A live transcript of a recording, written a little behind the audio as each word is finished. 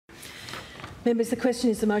Members, the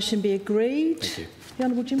question is the motion be agreed. Thank you. The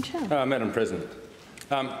Honourable Jim Chown. Madam President,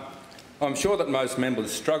 I'm sure that most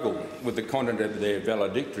members struggle with the content of their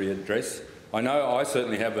valedictory address. I know I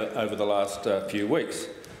certainly have over the last few weeks.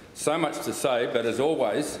 So much to say, but as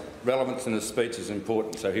always, relevance in a speech is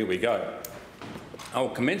important, so here we go. I will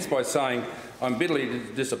commence by saying I'm bitterly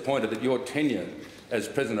disappointed that your tenure as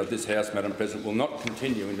President of this House, Madam President, will not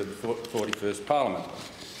continue into the 41st Parliament.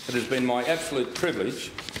 It has been my absolute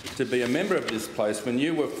privilege to be a member of this place when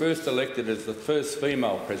you were first elected as the first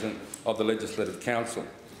female President of the Legislative Council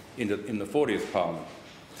in the 40th Parliament.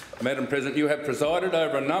 Madam President, you have presided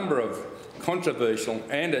over a number of controversial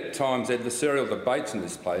and at times adversarial debates in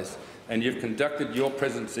this place, and you've conducted your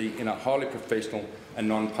presidency in a highly professional and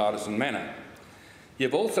non-partisan manner.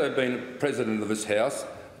 You've also been President of this House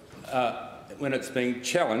when it's being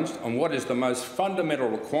challenged on what is the most fundamental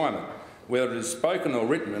requirement, whether it is spoken or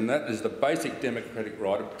written, and that is the basic democratic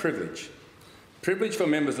right of privilege. Privilege for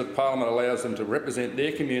members of Parliament allows them to represent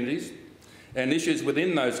their communities and issues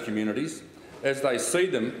within those communities as they see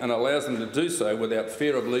them, and allows them to do so without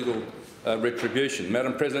fear of legal retribution.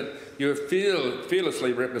 Madam President, you have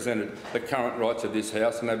fearlessly represented the current rights of this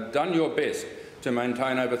House and have done your best to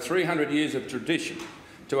maintain over 300 years of tradition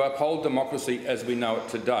to uphold democracy as we know it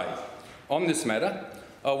today. On this matter,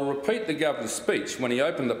 I will repeat the Governor's speech when he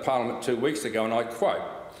opened the Parliament 2 weeks ago, and I quote,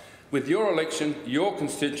 "With your election, your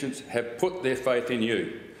constituents have put their faith in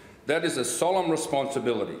you. That is a solemn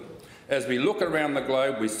responsibility. As we look around the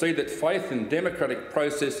globe, we see that faith in the democratic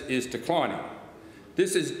process is declining.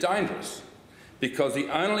 This is dangerous because the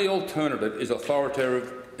only alternative is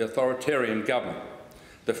authoritarian government.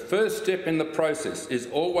 The first step in the process is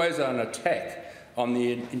always an attack on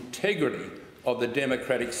the integrity of the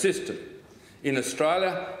democratic system. In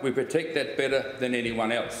Australia, we protect that better than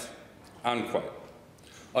anyone else." Unquote.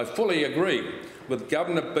 I fully agree with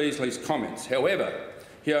Governor Beazley's comments. However,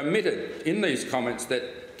 he omitted in these comments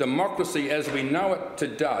that democracy as we know it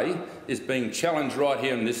today is being challenged right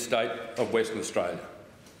here in this state of Western Australia.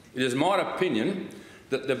 It is my opinion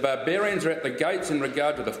that the barbarians are at the gates in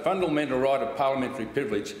regard to the fundamental right of parliamentary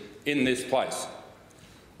privilege in this place.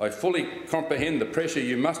 I fully comprehend the pressure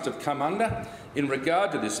you must have come under in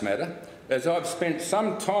regard to this matter, as I've spent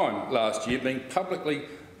some time last year being publicly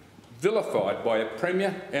vilified by a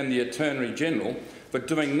Premier and the Attorney-General for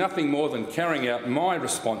doing nothing more than carrying out my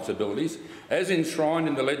responsibilities as enshrined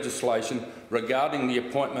in the legislation regarding the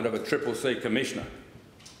appointment of a CCC Commissioner.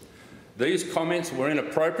 These comments were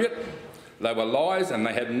inappropriate, they were lies and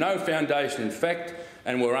they had no foundation in fact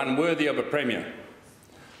and were unworthy of a Premier.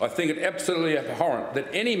 I think it absolutely abhorrent that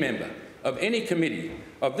any member of any committee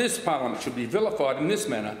of this Parliament should be vilified in this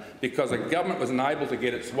manner because a government was unable to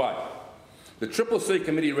get its way. The CCC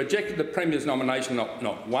Committee rejected the Premier's nomination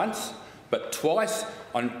not once, but twice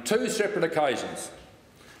on 2 separate occasions.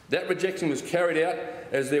 That rejection was carried out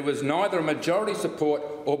as there was neither a majority support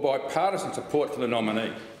or bipartisan support for the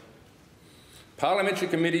nominee. Parliamentary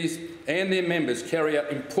committees and their members carry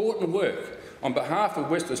out important work on behalf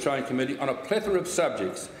of West Australian Committee on a plethora of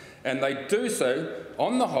subjects, and they do so,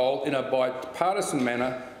 on the whole, in a bipartisan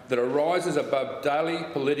manner that arises above daily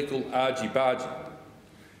political argy-bargy.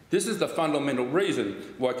 This is the fundamental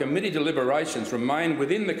reason why committee deliberations remain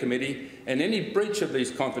within the committee, and any breach of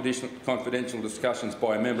these confidential discussions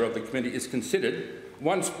by a member of the committee is considered,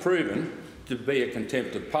 once proven, to be a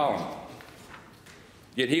contempt of Parliament.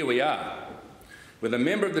 Yet here we are, with a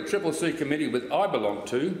member of the CCC Committee which I belong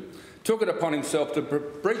to took it upon himself to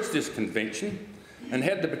breach this convention and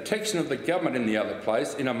had the protection of the government in the other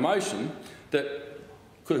place in a motion that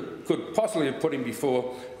could possibly have put him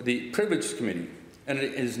before the Privileged Committee. And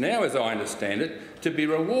it is now, as I understand it, to be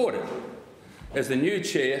rewarded as the new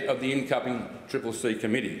chair of the incoming CCC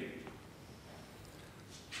Committee.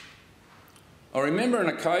 I remember an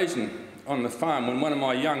occasion on the farm when one of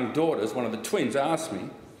my young daughters, one of the twins, asked me,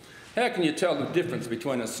 "How can you tell the difference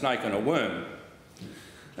between a snake and a worm?"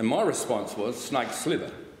 And my response was, "Snakes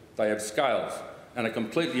slither. They have scales and are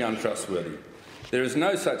completely untrustworthy. There is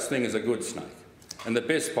no such thing as a good snake, and the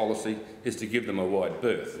best policy is to give them a wide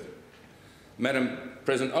berth." Madam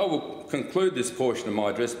President, I will conclude this portion of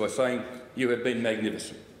my address by saying you have been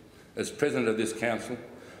magnificent. As President of this Council,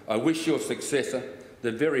 I wish your successor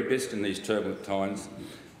the very best in these turbulent times,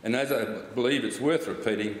 and as I believe it's worth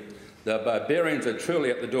repeating, the barbarians are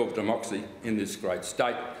truly at the door of democracy in this great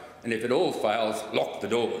state, and if it all fails, lock the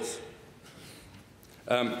doors.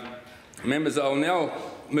 Members, I will now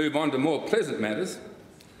move on to more pleasant matters,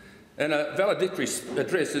 and a valedictory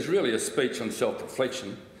address is really a speech on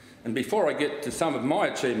self-reflection. And before I get to some of my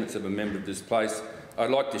achievements of a member of this place,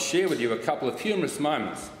 I'd like to share with you a couple of humorous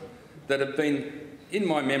moments that have been in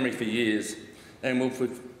my memory for years and will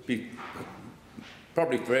be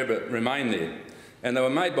probably forever remain there. And they were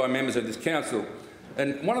made by members of this council.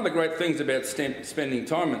 And one of the great things about spending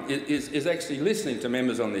time is actually listening to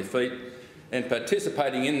members on their feet and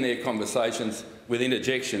participating in their conversations with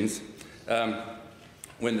interjections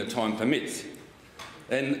when the time permits.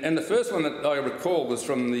 And the first one that I recall was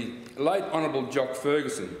from the late Honourable Jock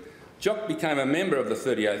Ferguson. Jock became a member of the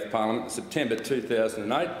 38th Parliament in September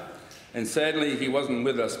 2008, and sadly he wasn't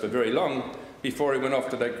with us for very long before he went off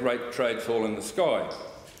to that great trade fall in the sky.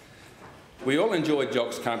 We all enjoyed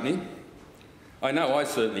Jock's company. I know I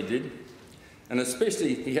certainly did. And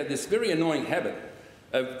especially he had this very annoying habit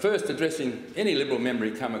of first addressing any Liberal member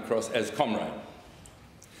he come across as comrade.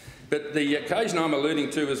 But the occasion I'm alluding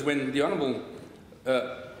to is when the Honourable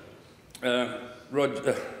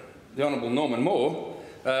Norman Moore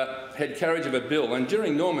had carriage of a bill, and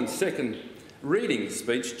during Norman's second reading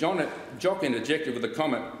speech, Jock interjected with a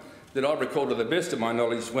comment that I recall to the best of my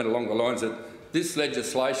knowledge went along the lines that this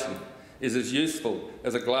legislation is as useful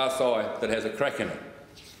as a glass eye that has a crack in it.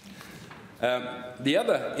 The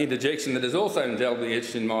other interjection that is also indelibly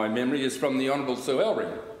etched in my memory is from the Honourable Sue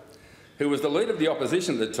Elring, who was the leader of the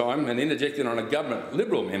opposition at the time and interjected on a government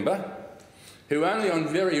Liberal member who only on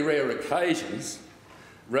very rare occasions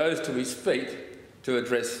rose to his feet to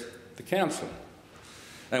address the council.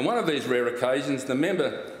 And one of these rare occasions, the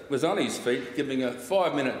member was on his feet giving a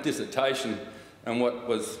 5-minute dissertation on what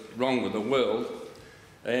was wrong with the world,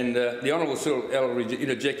 and the Honourable Sue Elring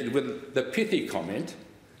interjected with the pithy comment,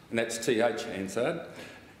 and that's T.H. Hansard,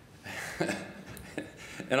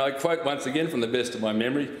 and I quote once again from the best of my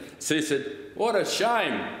memory, Sue said, "What a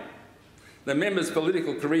shame! The member's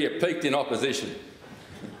political career peaked in opposition."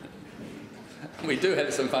 We do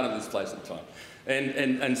have some fun at this place at the time.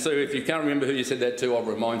 And Sue, if you can't remember who you said that to, I'll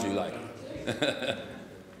remind you later.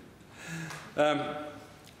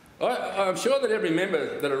 I'm sure that every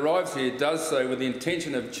member that arrives here does so with the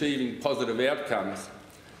intention of achieving positive outcomes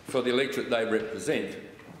for the electorate they represent.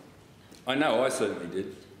 I know I certainly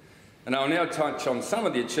did. And I'll now touch on some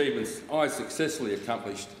of the achievements I successfully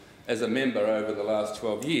accomplished as a member over the last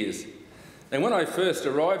 12 years. And when I first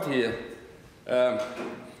arrived here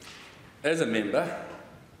as a member,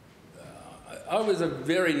 I was a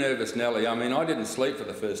very nervous Nelly. I mean, I didn't sleep for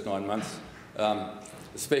the first 9 months,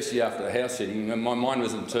 especially after a house sitting. My mind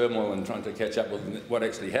was in turmoil and trying to catch up with what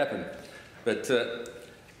actually happened. But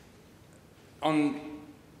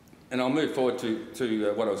and I'll move forward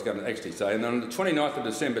to what I was going to actually say. And on the 29th of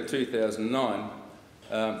December 2009,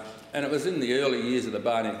 and it was in the early years of the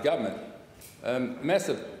Barnett government,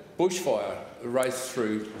 massive bushfire raced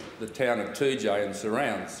through the town of Toodyay and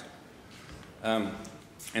surrounds.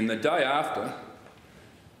 And the day after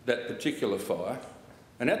that particular fire,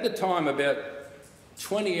 and at the time about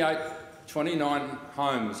 29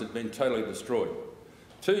 homes had been totally destroyed.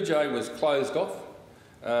 Toodyay was closed off.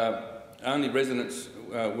 Only residents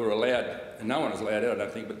were allowed, and no one was allowed out I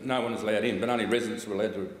don't think, but no one was allowed in, but only residents were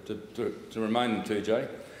allowed to remain in Toodyay.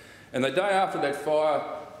 And the day after that fire,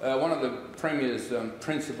 one of the Premier's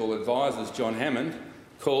principal advisors, John Hammond,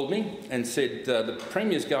 called me and said, the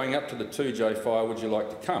Premier's going up to the Toodyay fire, would you like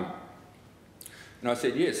to come? And I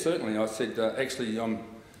said, yes, certainly. I said, actually, I'm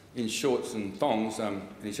in shorts and thongs. And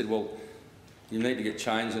he said, well, you need to get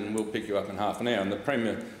changed and we'll pick you up in half an hour. And the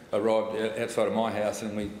Premier arrived outside of my house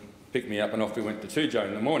and we picked me up and off we went to Toodyay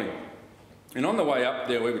in the morning. And on the way up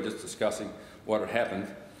there, we were just discussing what had happened.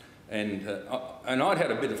 And I'd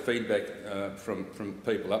had a bit of feedback from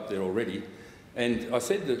people up there already. And I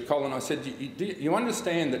said to Colin, I said, do you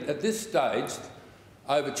understand that at this stage,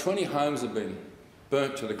 over 20 homes have been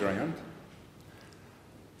burnt to the ground?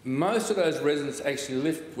 Most of those residents actually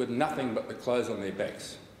live with nothing but the clothes on their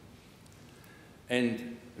backs.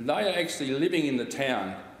 And they are actually living in the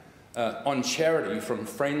town on charity from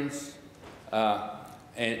friends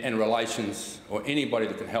and relations or anybody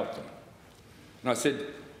that can help them. And I said,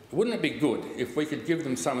 wouldn't it be good if we could give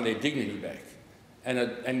them some of their dignity back?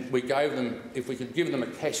 And we gave them, if we could give them a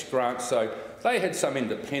cash grant so they had some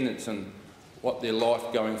independence in what their life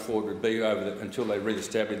going forward would be until they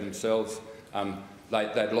re-established themselves.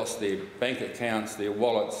 They'd lost their bank accounts, their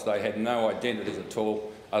wallets, they had no identities at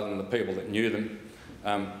all other than the people that knew them.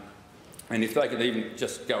 And if they could even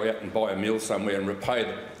just go out and buy a meal somewhere and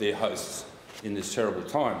repay their hosts in this terrible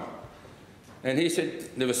time. And he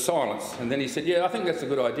said, there was silence, and then he said, yeah, I think that's a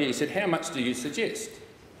good idea. He said, how much do you suggest?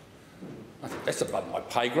 I think that's above my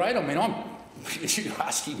pay grade. I mean, you're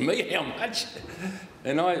asking me how much?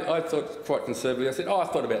 And I thought quite conservatively. I said, I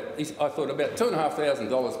thought about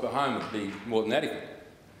 $2,500 per home would be more than adequate.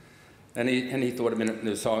 And he thought a minute and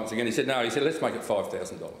there was silence again. He said, no, he said, let's make it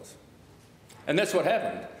 $5,000. And that's what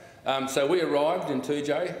happened. So we arrived in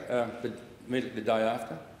 2J the day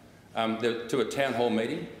after to a town hall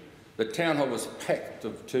meeting. The town hall was packed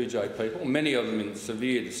of 2J people, many of them in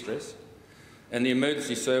severe distress. And the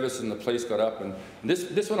emergency services and the police got up, and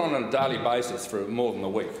this went on a daily basis for more than a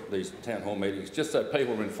week, these town hall meetings, just so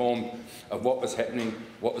people were informed of what was happening,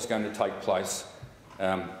 what was going to take place,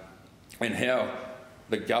 and how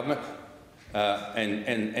the government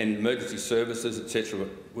and emergency services, etc.,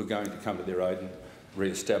 were going to come to their aid and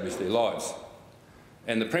re-establish their lives.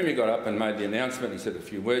 And the Premier got up and made the announcement. He said a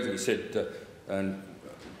few words, and he said,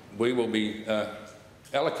 we will be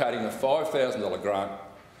allocating a $5,000 grant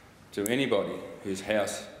to anybody whose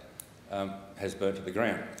house has burnt to the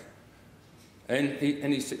ground. And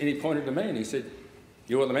he pointed to me and he said,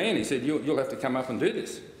 "You're the man." He said, "You'll have to come up and do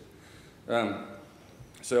this."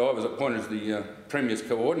 So I was appointed as the Premier's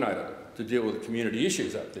coordinator to deal with the community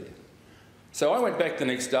issues up there. So I went back the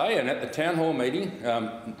next day, and at the town hall meeting,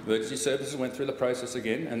 emergency services went through the process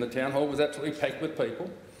again, and the town hall was absolutely packed with people.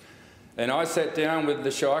 And I sat down with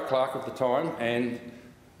the Shire clerk at the time, and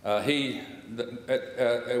he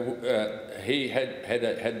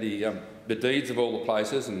had the deeds of all the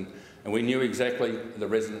places, and we knew exactly the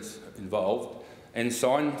residents involved, and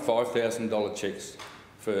signed $5,000 cheques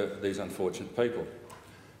for these unfortunate people.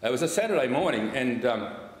 It was a Saturday morning, and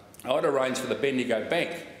I'd arranged for the Bendigo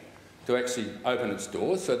Bank to actually open its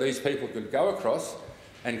doors so these people could go across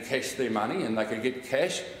and cash their money, and they could get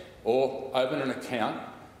cash or open an account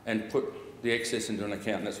and put the excess into an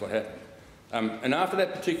account, and that's what happened. And after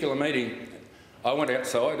that particular meeting, I went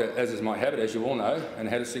outside, as is my habit, as you all know, and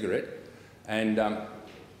had a cigarette, and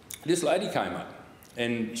this lady came up,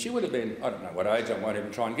 and she would have been, I don't know what age, I won't even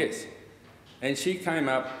try and guess, and she came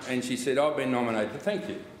up and she said, "I've been nominated to thank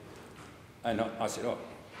you." And I said, "Oh,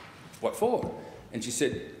 what for?" And she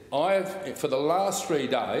said, for the last 3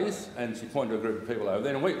 days, and she pointed to a group of people over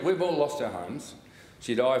there, and we've all lost our homes.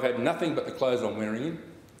 She said, "I've had nothing but the clothes I'm wearing in.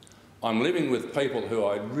 I'm living with people who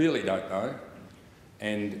I really don't know,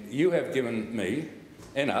 and you have given me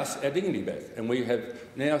and us our dignity back. And we have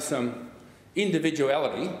now some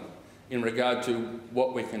individuality in regard to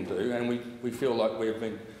what we can do, and we feel like we have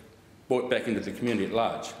been brought back into the community at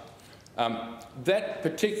large." That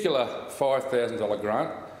particular $5,000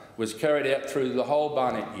 grant was carried out through the whole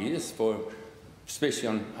Barnett years, especially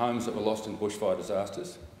on homes that were lost in bushfire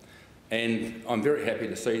disasters. And I'm very happy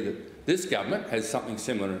to see that this government has something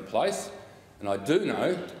similar in place, and I do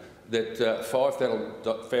know that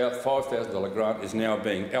 $5,000 grant is now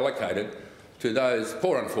being allocated to those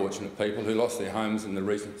poor unfortunate people who lost their homes in the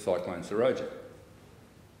recent cyclone Saroja.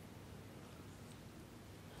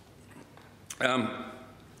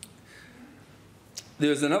 There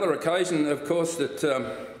was another occasion, of course, that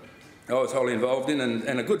I was wholly involved in,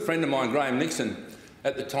 and a good friend of mine, Graham Nixon,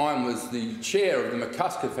 at the time was the chair of the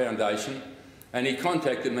McCusker Foundation, and he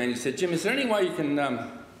contacted me and he said, "Jim, is there any way you can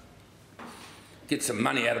get some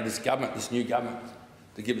money out of this government, this new government,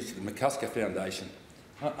 to give us to the McCusker Foundation?"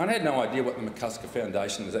 I had no idea what the McCusker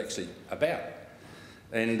Foundation was actually about.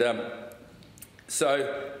 And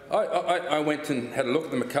so I went and had a look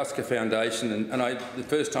at the McCusker Foundation, and the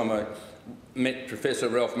first time I met Professor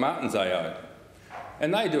Ralph Martin's AO.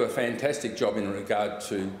 And they do a fantastic job in regard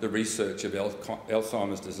to the research of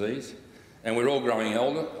Alzheimer's disease. And we're all growing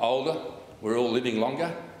older, we're all living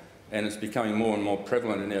longer, and it's becoming more and more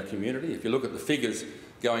prevalent in our community. If you look at the figures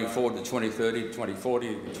going forward to 2030, 2040,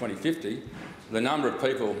 and 2050, the number of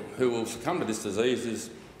people who will succumb to this disease is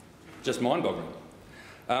just mind-boggling.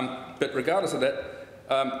 But regardless of that,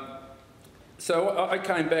 so I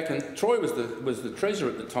came back, and Troy was the treasurer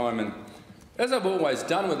at the time, and as I've always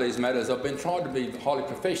done with these matters, I've been trying to be highly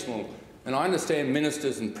professional, and I understand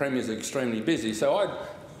ministers and premiers are extremely busy, so I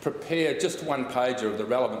prepared just one pager of the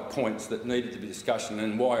relevant points that needed to be discussed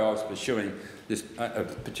and why I was pursuing this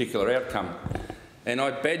particular outcome. And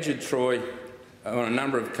I badgered Troy on a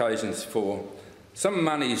number of occasions for some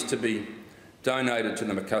monies to be donated to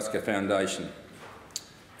the McCusker Foundation,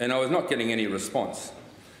 and I was not getting any response.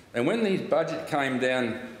 And when the budget came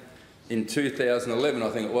down in 2011, I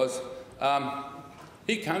think it was,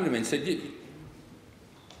 he came to me and said,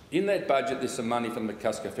 "In that budget there's some money for the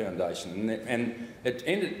McCusker Foundation," and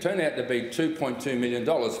it turned out to be $2.2 million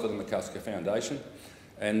for the McCusker Foundation,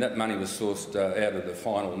 and that money was sourced out of the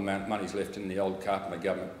final amount of monies left in the old Carpenter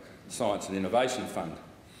Government Science and Innovation Fund.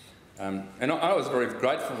 And I was very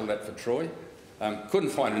grateful for that for Troy. Couldn't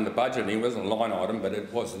find it in the budget, and it wasn't a line item, but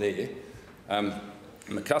it was there. The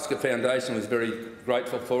McCusker Foundation was very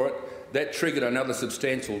grateful for it. That triggered another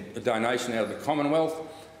substantial donation out of the Commonwealth,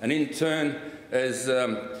 and in turn, as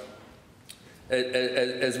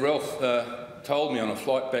Ralph told me on a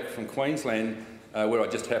flight back from Queensland, where I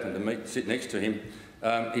just happened to sit next to him,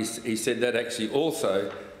 he said that actually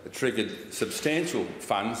also triggered substantial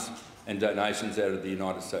funds and donations out of the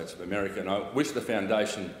United States of America. And I wish the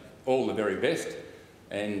foundation all the very best,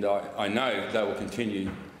 and I know they will continue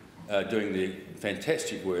doing the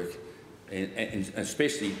fantastic work, and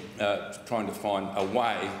especially trying to find a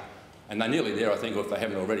way, and they're nearly there, I think, or if they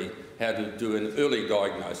haven't already, how to do an early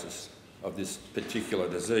diagnosis of this particular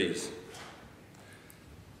disease.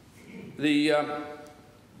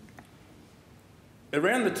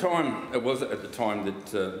 Around the time, it was at the time that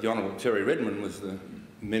the Honourable Terry Redmond was the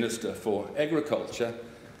Minister for Agriculture,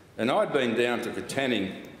 and I'd been down to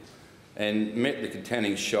Katanning and met the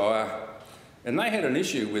Katanning Shire, and they had an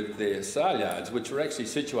issue with their sale yards, which were actually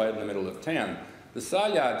situated in the middle of town. The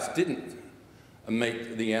sale yards didn't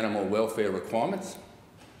meet the animal welfare requirements.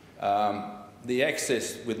 The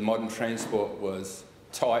access with modern transport was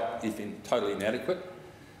tight, if totally inadequate,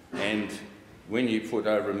 and when you put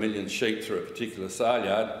over 1 million sheep through a particular sale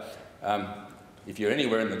yard, if you're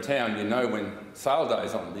anywhere in the town, you know when sale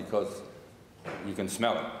day's on because you can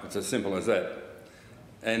smell it. It's as simple as that.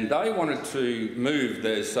 And they wanted to move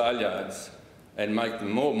those sale yards and make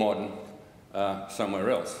them more modern somewhere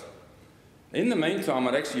else. In the meantime,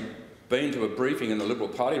 I'd actually been to a briefing in the Liberal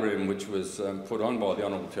Party room, which was put on by the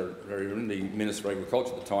Honourable Terry Redmond, the Minister for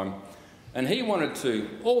Agriculture at the time, and he wanted to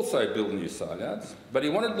also build new sale yards, but he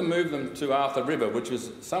wanted to move them to Arthur River, which was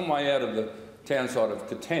some way out of the town side of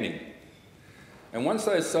Katanning. And once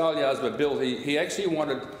those sale yards were built, he actually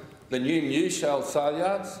wanted the new Newshall sale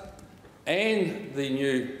yards and the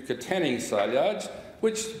new Katanning sale yards,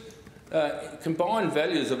 which combined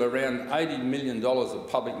values of around $80 million of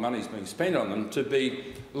public money is being spent on them, to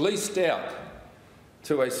be leased out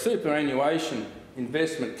to a superannuation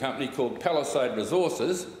investment company called Palisade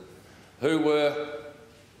Resources, who were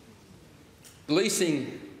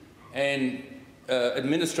leasing and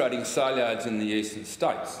administrating sale yards in the eastern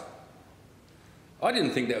states. I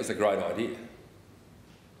didn't think that was a great idea,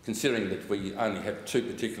 considering that we only have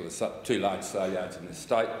two large sale yards in this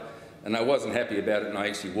state, and I wasn't happy about it, and I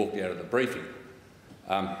actually walked out of the briefing.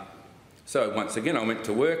 So once again, I went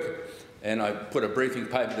to work and I put a briefing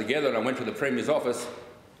paper together, and I went to the Premier's office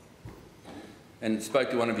and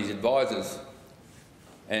spoke to one of his advisors,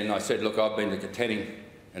 and I said, look, I've been to Katanning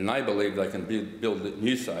and they believe they can build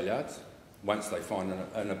new sale yards once they find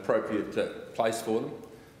an appropriate place for them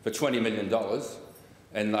for $20 million,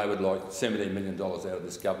 and they would like $17 million out of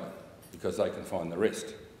this government because they can find the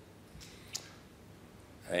rest.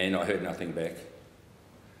 And I heard nothing back.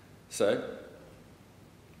 So,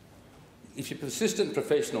 if you're a persistent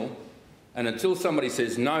professional, and until somebody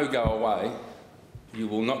says, no, go away, you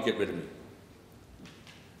will not get rid of me.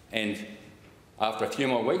 And after a few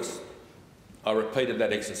more weeks, I repeated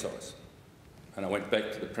that exercise. And I went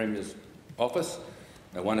back to the Premier's office,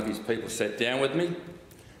 and one of his people sat down with me,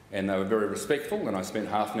 and they were very respectful, and I spent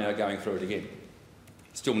half an hour going through it again.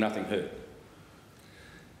 Still nothing heard.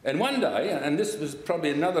 And one day, and this was probably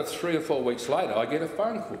another 3 or 4 weeks later, I get a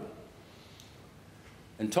phone call.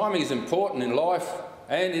 And timing is important in life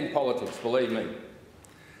and in politics, believe me.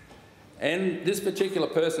 And this particular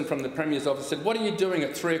person from the Premier's office said, what are you doing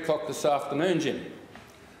at 3 o'clock this afternoon, Jim?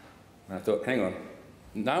 And I thought, hang on,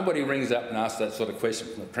 nobody rings up and asks that sort of question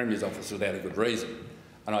from the Premier's office without a good reason.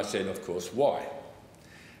 And I said, of course, why?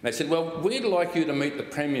 And they said, well, we'd like you to meet the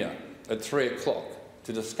Premier at 3 o'clock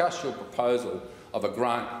to discuss your proposal of a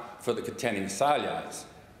grant for the Katanning sale yards.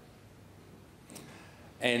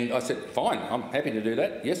 And I said, fine, I'm happy to do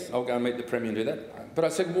that. Yes, I'll go and meet the Premier and do that. But I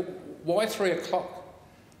said, well, why 3 o'clock?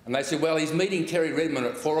 And they said, well, he's meeting Terry Redmond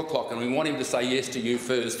at 4 o'clock and we want him to say yes to you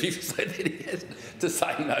first so that he has to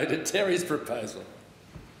say no to Terry's proposal.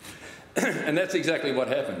 And that's exactly what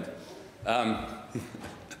happened.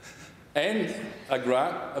 And a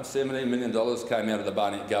grant of $17 million came out of the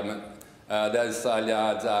Barnett government. Those sale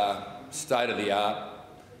yards are state-of-the-art.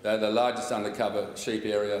 They're the largest undercover sheep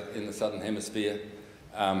area in the Southern Hemisphere.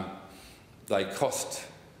 They cost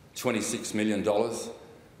 $26 million,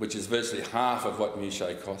 which is virtually half of what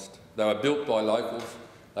Newshall cost. They were built by locals.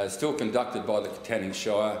 They're still conducted by the Katanning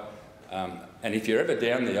Shire. And if you're ever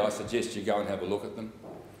down there, I suggest you go and have a look at them.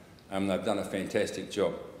 They've done a fantastic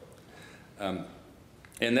job. And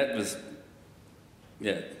that was,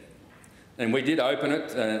 yeah. And we did open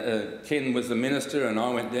it. Ken was the Minister and I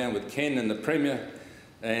went down with Ken and the Premier,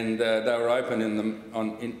 and they were open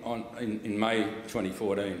in May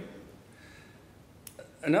 2014.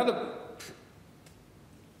 Another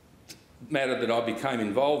matter that I became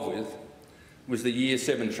involved with was the Year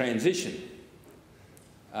 7 transition.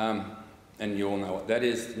 And you all know what that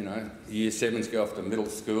is, you know. Year 7s go off to middle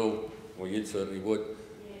school, or you certainly would.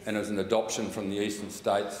 and it was an adoption from the eastern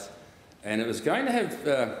states, and it was going to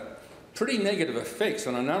have pretty negative effects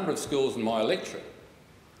on a number of schools in my electorate.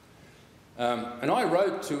 And I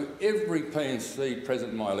wrote to every P&C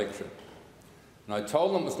present in my electorate, and I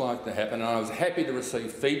told them it was likely to happen, and I was happy to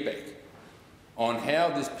receive feedback on how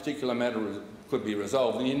this particular matter could be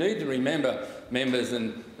resolved. And you need to remember, members,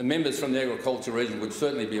 and the members from the agriculture region would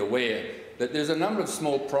certainly be aware, that there's a number of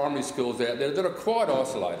small primary schools out there that are quite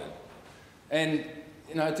isolated. And,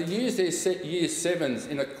 you know, to use their year 7s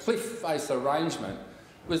in a cliff-face arrangement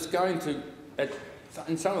was going to,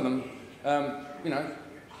 in some of them, you know,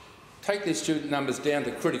 take their student numbers down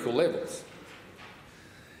to critical levels.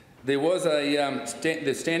 There was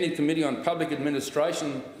the Standing Committee on Public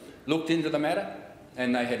Administration looked into the matter,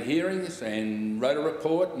 and they had hearings and wrote a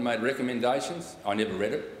report and made recommendations. I never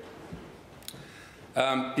read it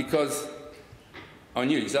because I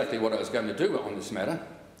knew exactly what I was going to do on this matter.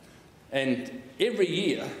 And every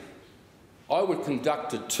year I would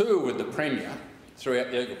conduct a tour with the Premier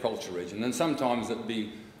throughout the agriculture region, and sometimes it would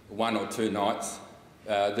be 1 or 2 nights.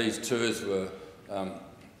 These tours were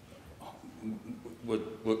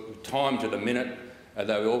timed to the minute.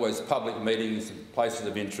 They were always public meetings and places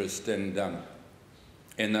of interest, and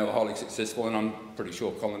they were highly successful, and I'm pretty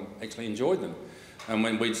sure Colin actually enjoyed them. And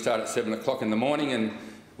when we'd start at 7 o'clock in the morning and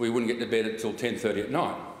we wouldn't get to bed until 10:30 at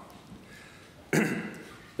night.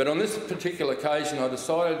 But on this particular occasion I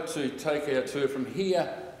decided to take our tour from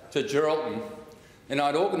here to Geraldton, and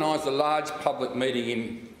I'd organised a large public meeting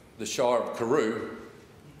in the Shire of Carew,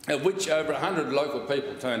 at which over 100 local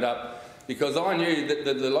people turned up, because I knew that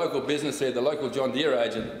the local business there, the local John Deere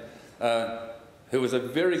agent, who was a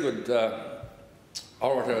very good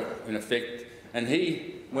orator in effect, and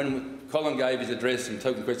he, when Colin gave his address and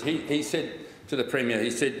took the question, he said to the Premier, he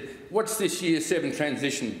said, "What's this year 7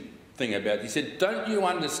 transition thing about?" He said, "Don't you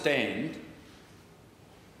understand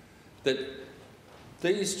that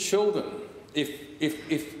these children,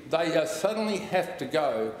 if they suddenly have to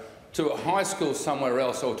go to a high school somewhere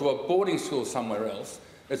else or to a boarding school somewhere else,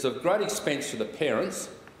 it's of great expense to the parents,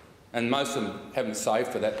 and most of them haven't saved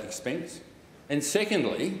for that expense. And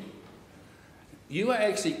secondly, you are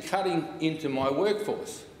actually cutting into my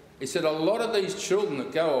workforce." He said, "A lot of these children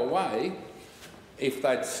that go away, if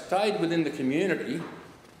they'd stayed within the community,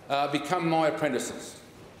 become my apprentices.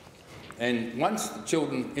 And once the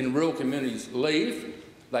children in rural communities leave,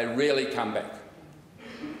 they rarely come back."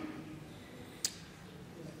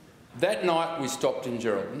 That night we stopped in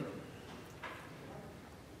Geraldton,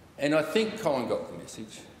 and I think Colin got the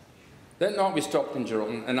message. That night we stopped in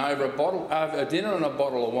Geraldton, and over a dinner and a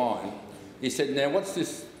bottle of wine, he said, "Now what's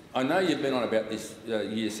this? I know you've been on about this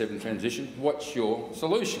year 7 transition. What's your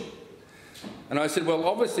solution?" And I said, "Well,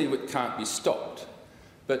 obviously it can't be stopped,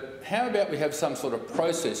 but how about we have some sort of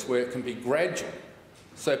process where it can be gradual,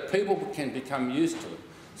 so people can become used to it,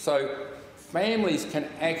 so families can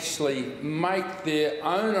actually make their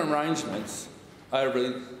own arrangements over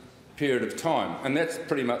a period of time." And that's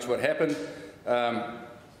pretty much what happened.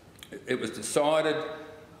 It was decided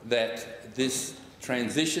that this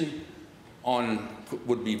transition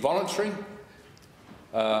would be voluntary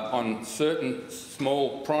on certain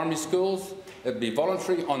small primary schools. It would be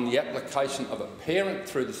voluntary on the application of a parent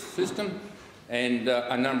through the system, and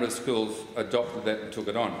a number of schools adopted that and took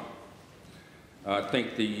it on. I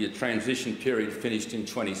think the transition period finished in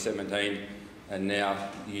 2017, and now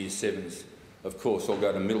year 7s, of course, all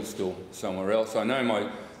go to middle school somewhere else. I know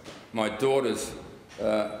my daughter's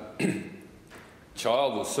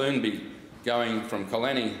child will soon be going from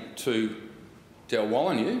Killarney to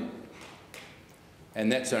Dalwallinu,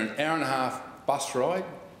 and that's an hour-and-a-half bus ride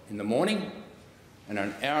in the morning and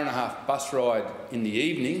an hour-and-a-half bus ride in the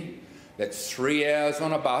evening. That's 3 hours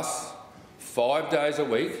on a bus, 5 days a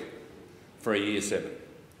week for a year 7.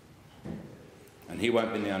 And he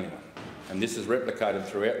won't be the only one. And this is replicated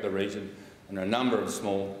throughout the region in a number of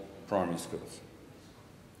small primary schools.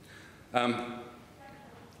 I'm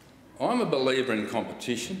a believer in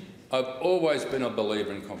competition. I've always been a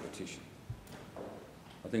believer in competition.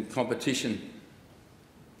 I think competition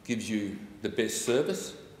gives you the best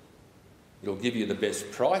service, it'll give you the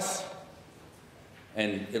best price,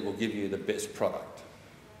 and it will give you the best product.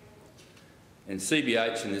 In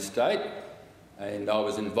CBH in this state, and I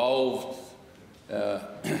was involved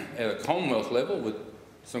at a Commonwealth level with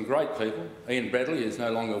some great people. Ian Bradley is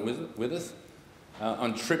no longer with us,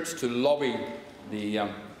 on trips to lobby the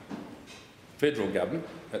federal government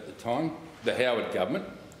at the time, the Howard government,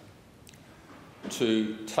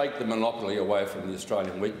 to take the monopoly away from the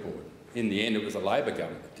Australian Wheat Board. In the end, it was a Labor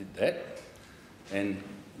government that did that, and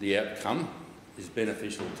the outcome is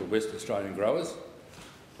beneficial to West Australian growers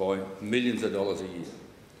by millions of dollars a year.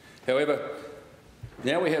 However,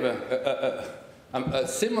 now we have a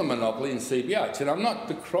similar monopoly in CBH, and I'm not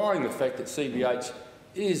decrying the fact that CBH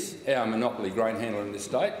is our monopoly grain handler in this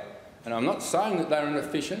state, and I'm not saying that they're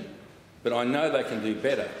inefficient, but I know they can do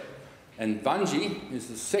better. And Bungie is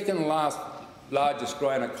the second largest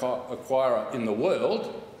grain acquirer in the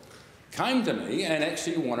world, came to me and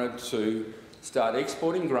actually wanted to start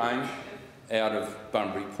exporting grain out of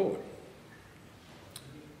Bunbury Port.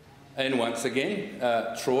 And once again,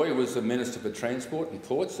 Troy was the Minister for Transport and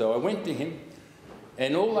Ports, so I went to him,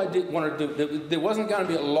 and all they wanted to do, there wasn't going to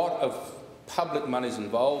be a lot of public monies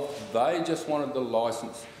involved. They just wanted the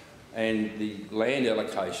licence and the land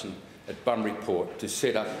allocation at Bunbury Port to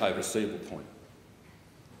set up a receivable point.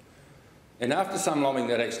 And after some lobbying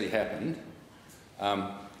that actually happened,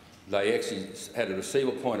 they actually had a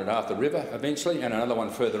receivable point at Arthur River eventually and another one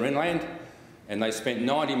further inland, and they spent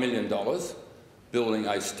 $90 million building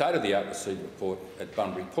a state-of-the-art receivable port at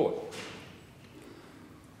Bunbury Port.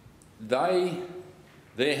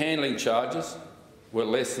 Their handling charges were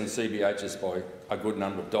less than CBH's by a good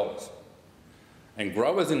number of dollars. And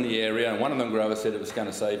growers in the area, and one of them growers said it was going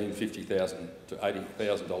to save him $50,000 to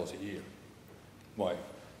 $80,000 a year by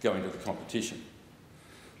going to the competition.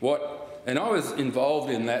 And I was involved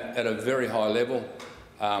in that at a very high level.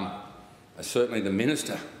 Certainly the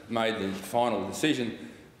minister made the final decision,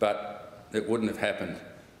 but it wouldn't have happened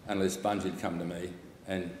unless Bungie had come to me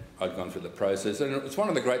and I'd gone through the process. And it's one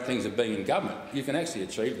of the great things of being in government. You can actually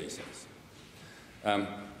achieve these things.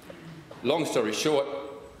 Long story short,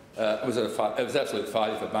 it was absolute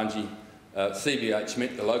failure for Bungie. CBH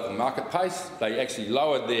met the local market pace. They actually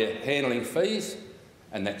lowered their handling fees,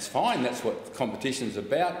 and that's fine. That's what competition's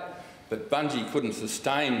about. But Bungie couldn't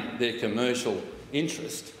sustain their commercial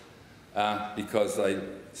interest because they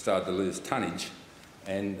started to lose tonnage.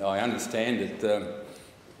 And I understand that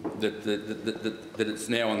it's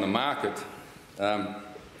now on the market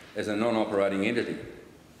as a non-operating entity.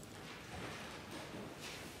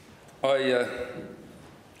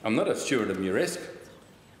 I'm not a steward of Muresk,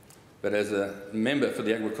 but as a member for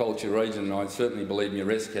the agriculture region, I certainly believe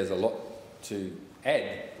Muresk has a lot to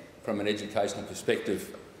add from an educational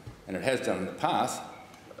perspective, and it has done in the past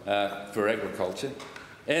for agriculture.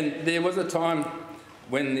 And there was a time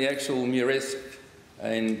when the actual Muresk,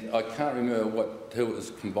 and I can't remember who it was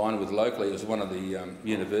combined with locally, it was one of the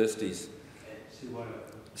universities.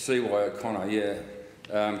 C.Y. O'Connor, yeah.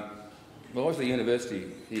 What was the university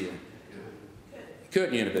here?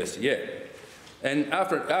 Curtin University, yeah. And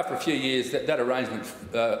after a few years, that arrangement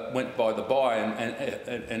went by the by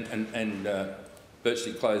and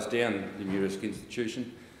virtually closed down the Muresk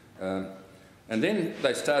Institution. And then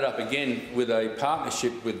they started up again with a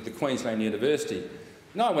partnership with the Queensland University.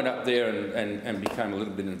 And I went up there and became a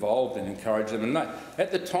little bit involved and encouraged them. And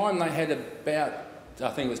at the time, they had about, I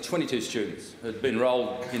think it was 22 students who had been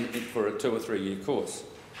enrolled in for a 2 or 3 year course.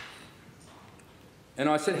 And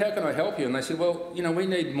I said, how can I help you? And they said, well, you know, we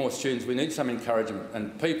need more students, we need some encouragement.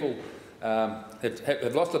 And people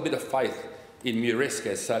have lost a bit of faith in Muresk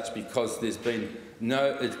as such because it's been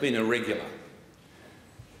irregular.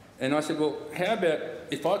 And I said, well, how about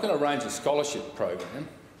if I can arrange a scholarship program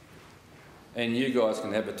and you guys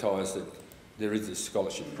can advertise that there is this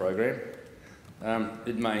scholarship program,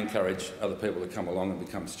 it may encourage other people to come along and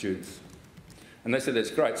become students. And they said,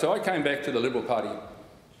 that's great. So I came back to the Liberal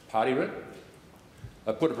Party route.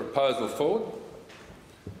 I put a proposal forward,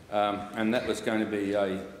 and that was going to be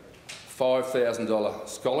a $5,000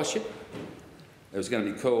 scholarship. It was going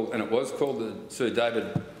to be called, and it was called the Sir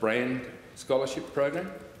David Brand Scholarship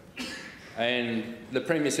Program. And the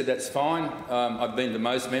Premier said, that's fine. I've been to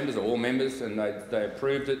most members, or all members, and they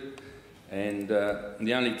approved it. And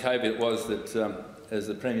the only caveat was that, as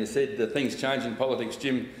the Premier said, the things change in politics,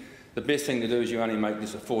 Jim. The best thing to do is you only make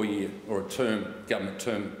this a 4-year or a term, government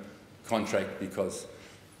term contract, because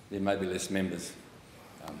there may be less members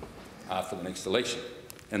after the next election,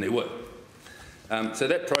 and there were. So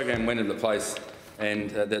that program went into place, and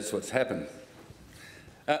that's what's happened.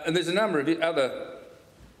 And there's a number of other,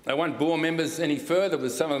 I won't bore members any further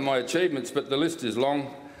with some of my achievements, but the list is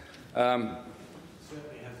long. Certainly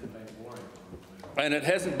hasn't been boring. And it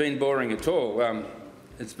hasn't been boring at all.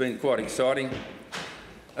 It's been quite exciting.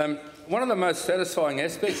 One of the most satisfying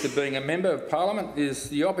aspects of being a Member of Parliament is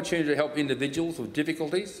the opportunity to help individuals with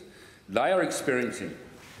difficulties they are experiencing.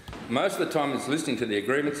 Most of the time it's listening to their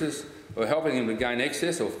grievances or helping them to gain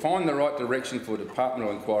access or find the right direction for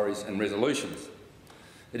departmental inquiries and resolutions.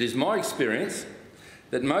 It is my experience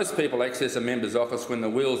that most people access a member's office when the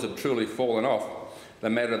wheels have truly fallen off the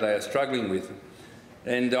matter they are struggling with.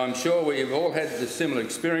 And I'm sure we've all had similar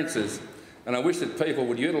experiences, and I wish that people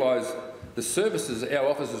would utilise the services our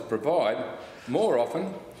officers provide more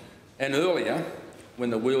often and earlier when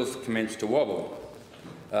the wheels commence to wobble.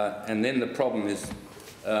 And then the problem is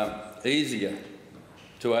easier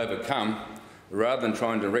to overcome rather than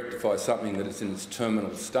trying to rectify something that is in its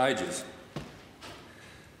terminal stages.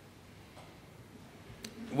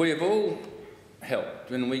 We have all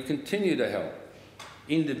helped, and we continue to help,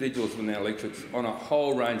 individuals within our electorates on a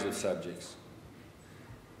whole range of subjects.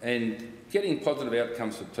 And getting positive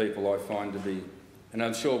outcomes for people I find to be, and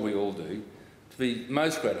I'm sure we all do, to be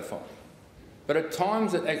most gratifying. But at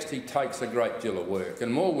times it actually takes a great deal of work,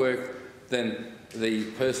 and more work than the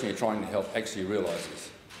person you're trying to help actually realises.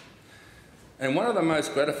 And one of the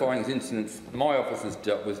most gratifying incidents my office has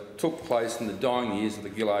dealt with took place in the dying years of the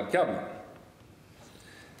Gillard government.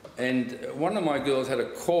 And one of my girls had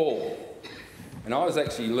a call, and I was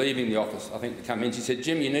actually leaving the office, I think, to come in. She said,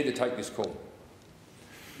 "Jim, you need to take this call."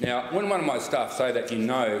 Now, when one of my staff say that, you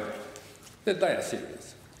know that they are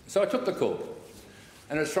serious. So I took the call.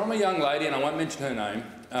 And it's from a young lady, and I won't mention her name,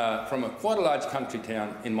 from quite a large country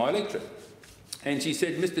town in my electorate. And she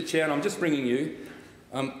said, "Mr. Chown, I'm just ringing you.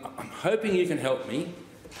 I'm hoping you can help me.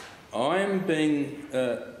 I'm being,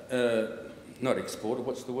 not exported,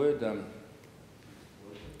 what's the word?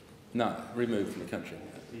 No, removed from the country.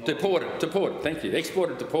 Deported, thank you.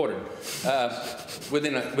 Exported, deported.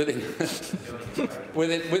 Within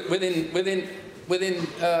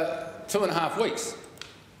 2.5 weeks.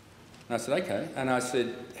 And I said, okay. And I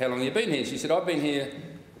said, how long have you been here? She said, I've been here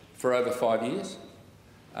for over 5 years.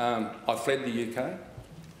 I fled the UK.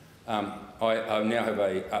 I now have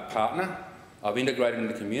a partner. I've integrated in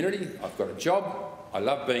the community. I've got a job. I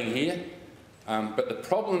love being here. But the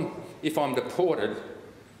problem, if I'm deported,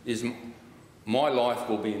 is my life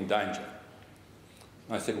will be in danger.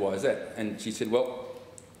 I said, why is that? And she said, well,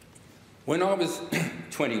 when I was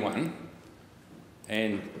 21,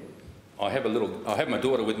 and I have my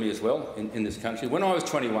daughter with me as well in this country. When I was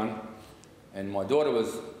 21 and my daughter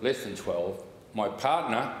was less than 12, my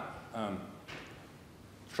partner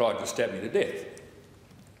tried to stab me to death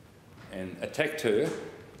and attacked her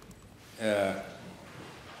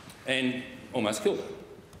and almost killed her.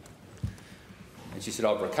 And she said,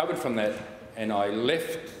 I've recovered from that and I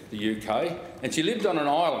left the UK, and she lived on an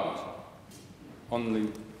island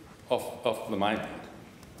off the mainland.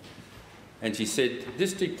 And she said,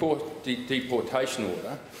 this deportation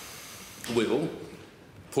order will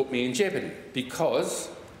put me in jeopardy because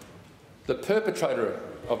the perpetrator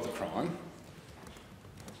of the crime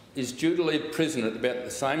is due to leave prison at about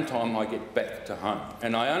the same time I get back to home.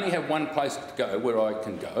 And I only have one place to go where I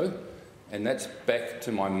can go, and that's back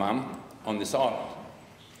to my mum on this island.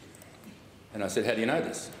 And I said, how do you know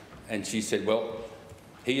this? And she said, well,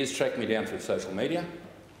 he has tracked me down through social media.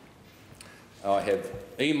 I have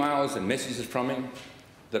emails and messages from him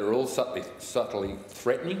that are all subtly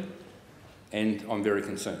threatening, and I'm very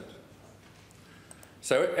concerned.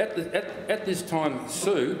 So at this time,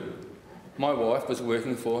 Sue, my wife, was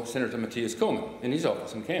working for Senator Matthias Cormann in his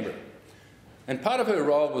office in Canberra. And part of her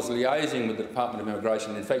role was liaising with the Department of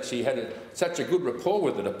Immigration. In fact, she had such a good rapport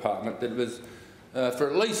with the department that it was for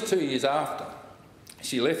at least 2 years after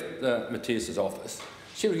she left Matthias's office,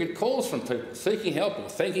 she would get calls from people seeking help or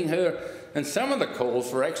thanking her, and some of the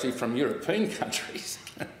calls were actually from European countries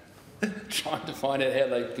trying to find out how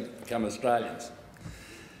they could become Australians.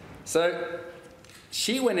 So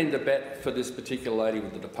she went into bat for this particular lady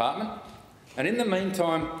with the department, and in the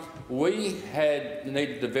meantime, we had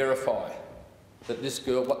needed to verify that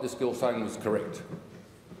what this girl was saying was correct.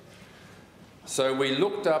 So we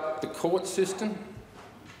looked up the court system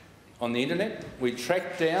on the internet. We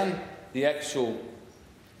tracked down the actual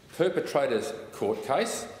perpetrator's court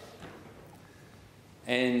case,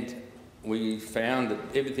 and we found that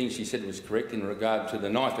everything she said was correct in regard to the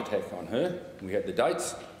knife attack on her. We had the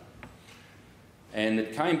dates, and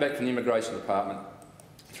it came back from the Immigration Department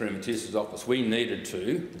through Matthias's office. We needed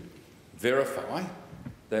to verify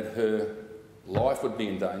that her life would be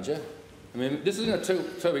in danger. I mean, this isn't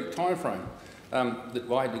a two-week time frame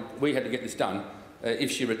that we had to get this done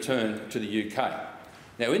if she returned to the UK.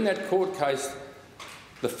 Now, in that court case,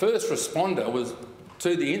 the first responder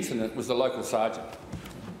to the incident was the local sergeant.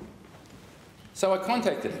 So I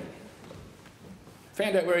contacted him,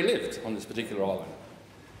 found out where he lived on this particular island.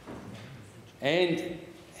 And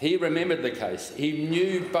he remembered the case. He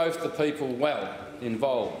knew both the people well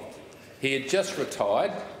involved. He had just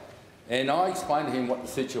retired, and I explained to him what the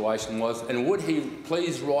situation was, and would he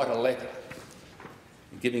please write a letter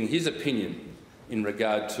giving his opinion in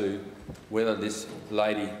regard to whether this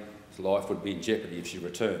lady's life would be in jeopardy if she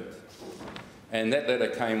returned. And that letter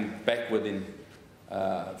came back within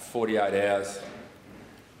 48 hours.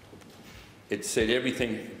 it said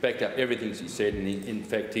everything, backed up everything she said, and in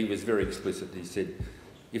fact he was very explicit. He said,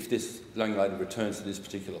 if this young lady returns to this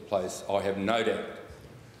particular place, I have no doubt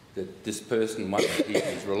that this person, once he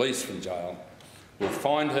is released from jail, will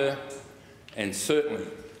find her and certainly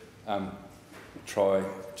try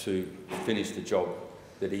to finish the job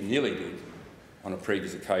that he nearly did on a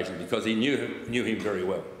previous occasion, because he knew him very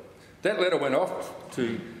well. That letter went off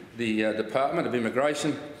to the Department of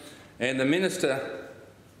Immigration, and the Minister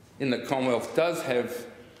in the Commonwealth does have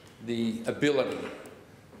the ability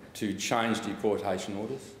to change deportation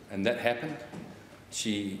orders, and that happened.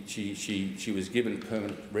 She was given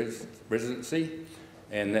permanent residency,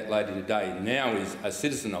 and that lady today now is a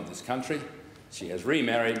citizen of this country. She has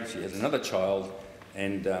remarried, she has another child,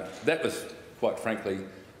 and that was, quite frankly,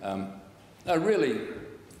 a really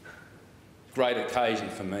great occasion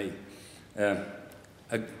for me. A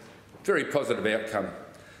very positive outcome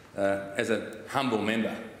as a humble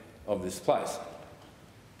member of this place.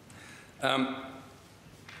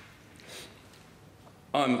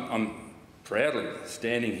 I'm proudly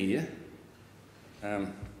standing here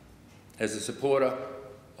as a supporter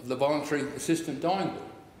of the Voluntary Assistant Dying Bill.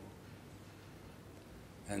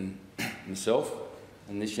 And myself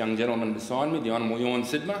and this young gentleman beside me, the Honourable Ewan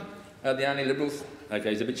Sidmer, are the only Liberals, okay,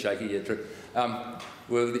 he's a bit shaky, yeah, true, are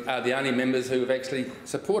the only members who have actually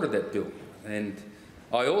supported that bill. And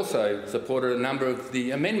I also supported a number of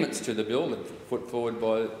the amendments to the bill that were put forward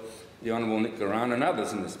by the Honourable Nick Garane and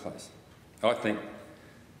others in this place. I think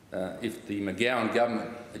if the McGowan government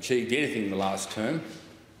achieved anything in the last term,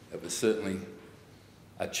 it was certainly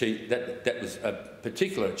achieved, that was a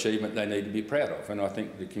particular achievement they need to be proud of. And I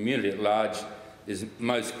think the community at large is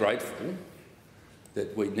most grateful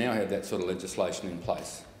that we now have that sort of legislation in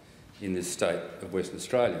place in this state of Western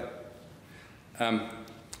Australia.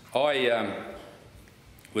 I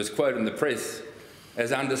was quoted in the press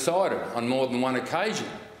as undecided on more than one occasion.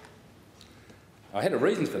 I had a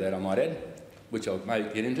reason for that, I might add, which I may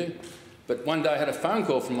get into. But one day I had a phone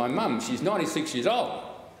call from my mum. She's 96 years old.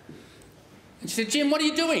 And she said, "Jim, what are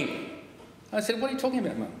you doing?" I said, "What are you talking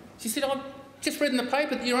about, Mum?" She said, "I've just read in the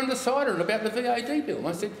paper that you're undecided about the VAD bill."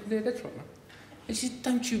 I said, "Yeah, that's right, Mum." And she said,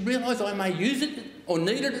 "Don't you realise I may use it or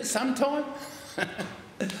need it at some time?"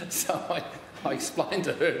 So I explained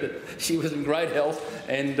to her that she was in great health,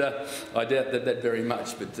 and I doubt that very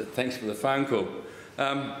much, but thanks for the phone call.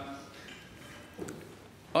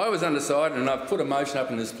 I was undecided, and I've put a motion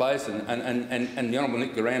up in this place, and the Honourable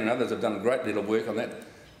Nick Garane and others have done a great deal of work on that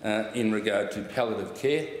in regard to palliative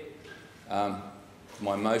care.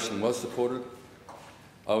 My motion was supported.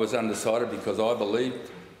 I was undecided because I believed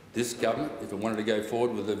this government, if it wanted to go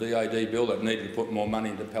forward with the VAD bill, it needed to put more money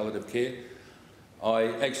into palliative care.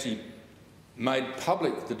 I actually made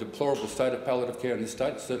public the deplorable state of palliative care in this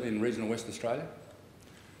state, certainly in regional Western Australia.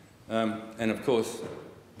 And of course,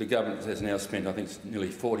 the government has now spent, I think, nearly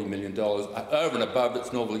 $40 million over and above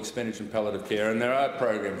its normal expenditure in palliative care, and there are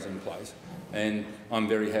programs in place, and I'm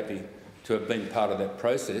very happy to have been part of that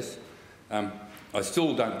process. I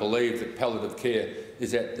still don't believe that palliative care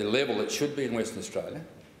is at the level it should be in Western Australia,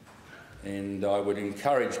 and I would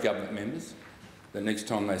encourage government members that next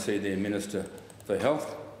time they see their Minister for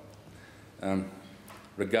Health,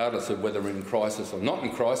 regardless of whether in crisis or not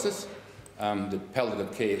in crisis, that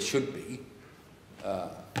palliative care should be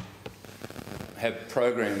have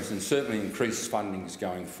programs and certainly increased fundings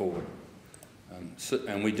going forward.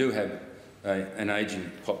 And we do have an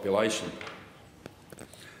ageing population.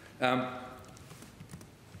 I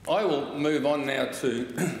will move on now to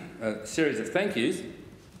a series of thank yous,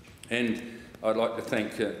 and I'd like to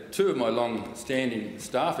thank two of my long-standing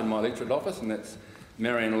staff in my electorate office, and that's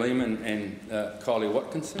Marianne Lehman and Kylie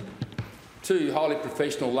Watkinson. Two highly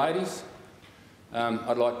professional ladies.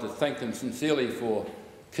 I'd like to thank them sincerely for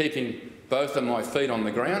keeping both of my feet on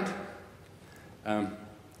the ground.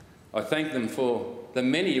 I thank them for the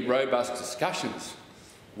many robust discussions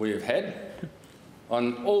we have had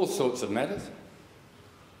on all sorts of matters.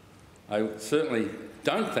 I certainly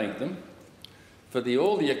don't thank them for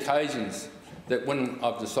all the occasions that when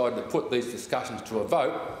I've decided to put these discussions to a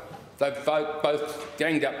vote, they've both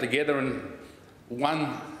ganged up together and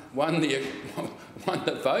won the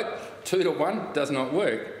vote. 2-1 does not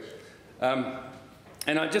work.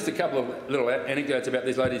 And just a couple of little anecdotes about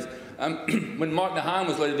these ladies. When Mike Nahan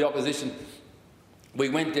was leader of the opposition, we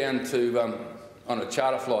went down to on a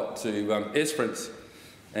charter flight to Esperance,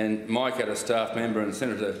 and Mike had a staff member, and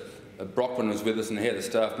Senator Brockman was with us, and he had a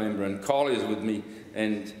staff member, and Kylie was with me,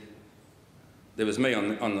 and there was me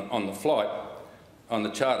on the flight, on the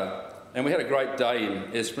charter, and we had a great day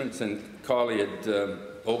in Esperance, and Kylie had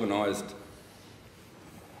organised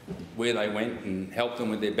where they went and helped them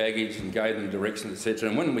with their baggage and gave them directions, etc.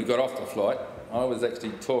 And when we got off the flight, I was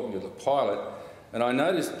actually talking to the pilot, and I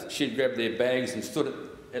noticed she'd grabbed their bags and stood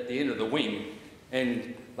at the end of the wing,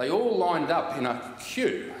 and they all lined up in a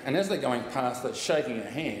queue. And as they're going past, they're shaking her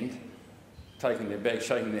hand, taking their bag,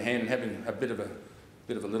 shaking their hand, and having a bit of a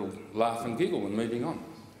little laugh and giggle and moving on.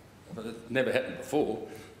 But it never happened before.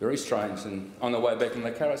 Very strange. And on the way back in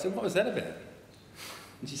the car, I said, "What was that about?"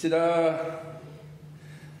 And she said,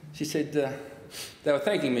 they were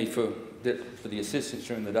thanking me for the assistance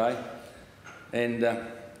during the day, and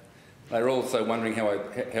they were also wondering how I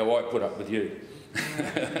put up with you.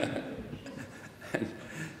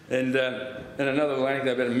 and another little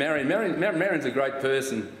anecdote about Marion. Marion's a great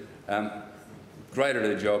person, great at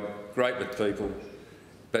her job, great with people,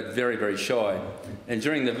 but very, very shy. And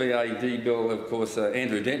during the VAD bill, of course,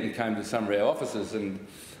 Andrew Denton came to some of our offices, and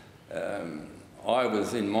I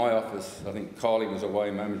was in my office. I think Kylie was away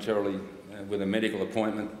momentarily with a medical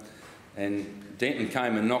appointment, and Denton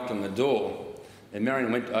came and knocked on the door, and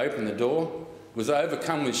Marion went to open the door, was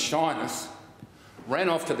overcome with shyness, ran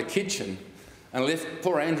off to the kitchen and left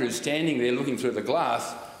poor Andrew standing there looking through the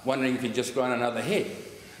glass, wondering if he'd just grown another head.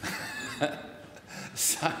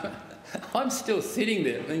 So I'm still sitting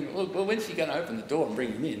there thinking, well, when's she going to open the door and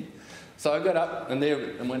bring him in? So I got up and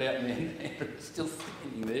went out, and Andrew was still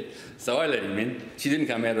standing there. So I let him in. She didn't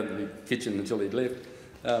come out of the kitchen until he'd left.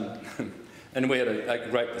 And we had a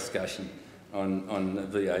great discussion on the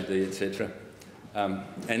VAD, etc.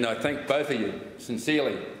 And I thank both of you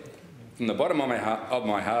sincerely, from the bottom of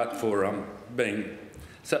my heart, for being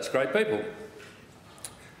such great people.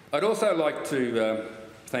 I'd also like to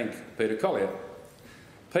thank Peter Collier.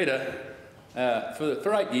 Peter,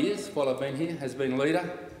 for 8 years while I've been here, has been leader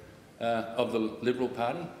of the Liberal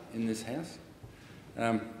Party in this House.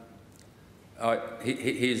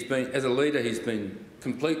 He's been, as a leader, he's been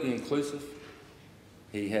completely inclusive.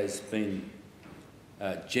 He has been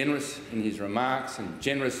generous in his remarks and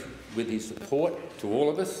generous with his support to all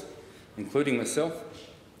of us, including myself.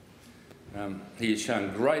 He has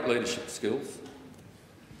shown great leadership skills,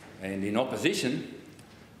 and in opposition,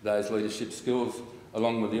 those leadership skills,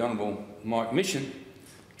 along with the Honourable Mike Mission,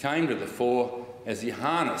 came to the fore as he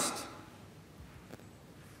harnessed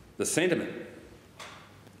the sentiment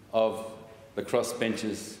of the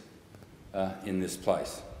crossbenchers in this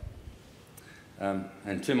place.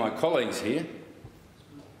 And to my colleagues here,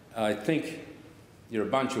 I think you're a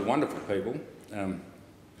bunch of wonderful people.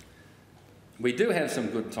 We do have some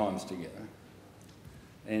good times together.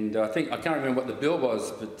 And I can't remember what the bill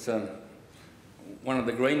was, but one of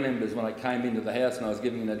the Green members, when I came into the House and I was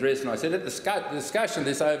giving an address, and I said, at the discussion of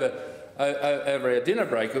this over our dinner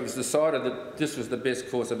break, it was decided that this was the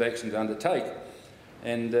best course of action to undertake.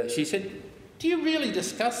 And she said, "Do you really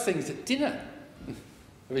discuss things at dinner?"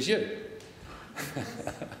 It was you.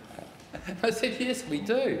 I said, "Yes, we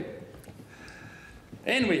do.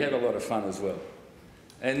 And we have a lot of fun as well."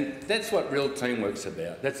 And that's what real teamwork's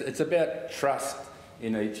about. It's about trust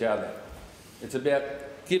in each other. It's about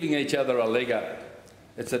giving each other a leg up.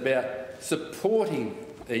 It's about supporting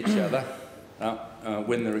each other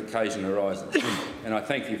when the occasion arises. And I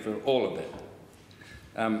thank you for all of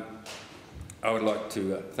that. I would like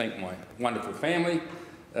to thank my wonderful family,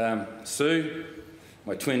 Sue,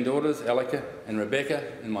 my twin daughters, Alika and Rebecca,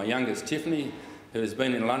 and my youngest, Tiffany, who has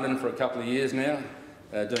been in London for a couple of years now,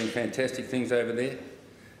 doing fantastic things over there.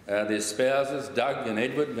 Their spouses, Doug and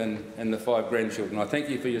Edward, and the 5 grandchildren. I thank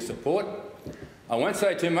you for your support. I won't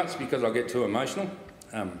say too much because I'll get too emotional.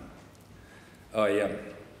 I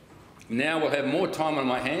now will have more time on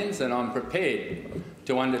my hands, and I'm prepared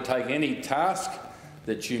to undertake any task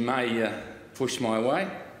that you may push my way.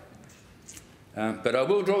 But I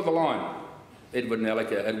will draw the line, Edward and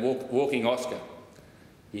Alika, at walking Oscar.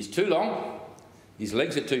 He's too long, his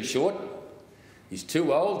legs are too short, he's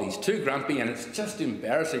too old, he's too grumpy, and it's just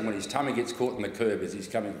embarrassing when his tummy gets caught in the curb as he's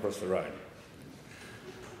coming across the road.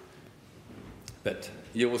 But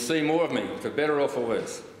you will see more of me, for better or for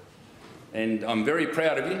worse. And I'm very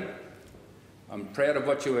proud of you. I'm proud of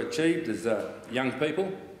what you achieved as young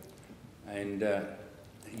people, and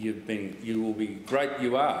you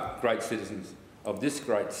are great citizens of this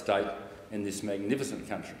great state and this magnificent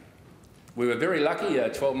country. We were very lucky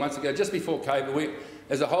 12 months ago, just before COVID.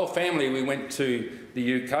 As a whole family, we went to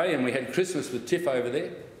the UK and we had Christmas with Tiff over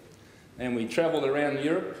there, and we travelled around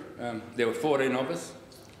Europe. There were 14 of us,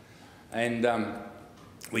 and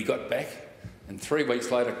we got back, and 3 weeks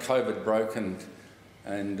later COVID broke,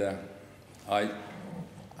 and I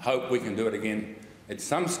hope we can do it again at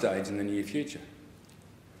some stage in the near future.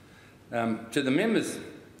 To the members,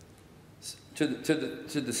 to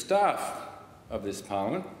the staff of this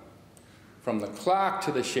Parliament, from the clerk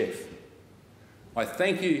to the chef. I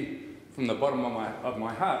thank you from the bottom of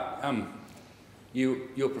my heart.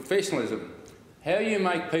 Your professionalism, how you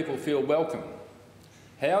make people feel welcome,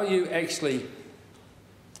 how you actually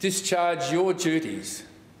discharge your duties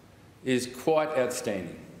is quite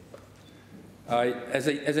outstanding. As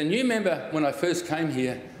a new member, when I first came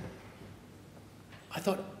here, I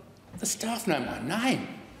thought, the staff know my name.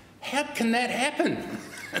 How can that happen?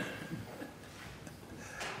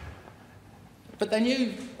 But they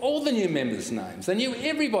knew all the new members' names. They knew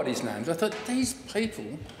everybody's names. I thought, these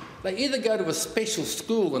people, they either go to a special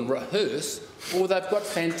school and rehearse, or they've got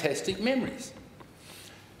fantastic memories.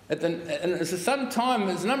 And at some time,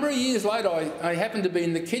 a number of years later, I happened to be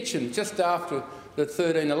in the kitchen just after the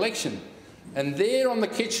 2013 election. And there on the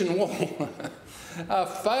kitchen wall are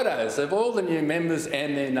photos of all the new members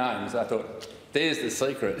and their names. I thought, there's the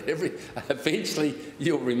secret. Eventually,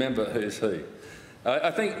 you'll remember who's who.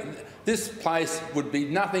 I think this place would be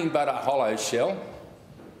nothing but a hollow shell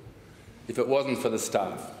if it wasn't for the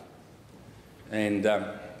staff. And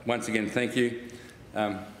once again, thank you.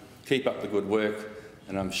 Keep up the good work,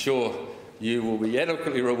 and I'm sure you will be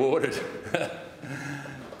adequately rewarded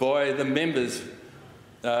by the members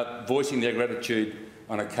voicing their gratitude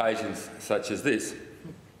on occasions such as this.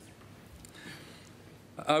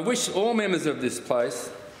 I wish all members of this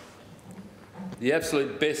place the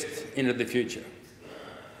absolute best into the future.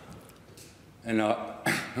 And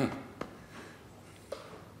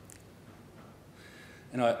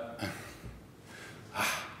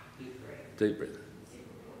deep breath.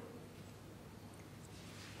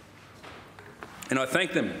 And I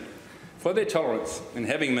thank them for their tolerance in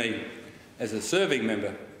having me as a serving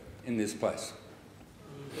member in this place.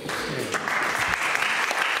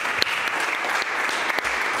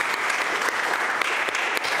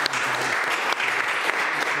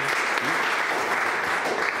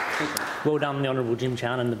 Well done, the Honourable Jim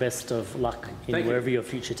Chown, and the best of luck in wherever your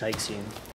future takes you.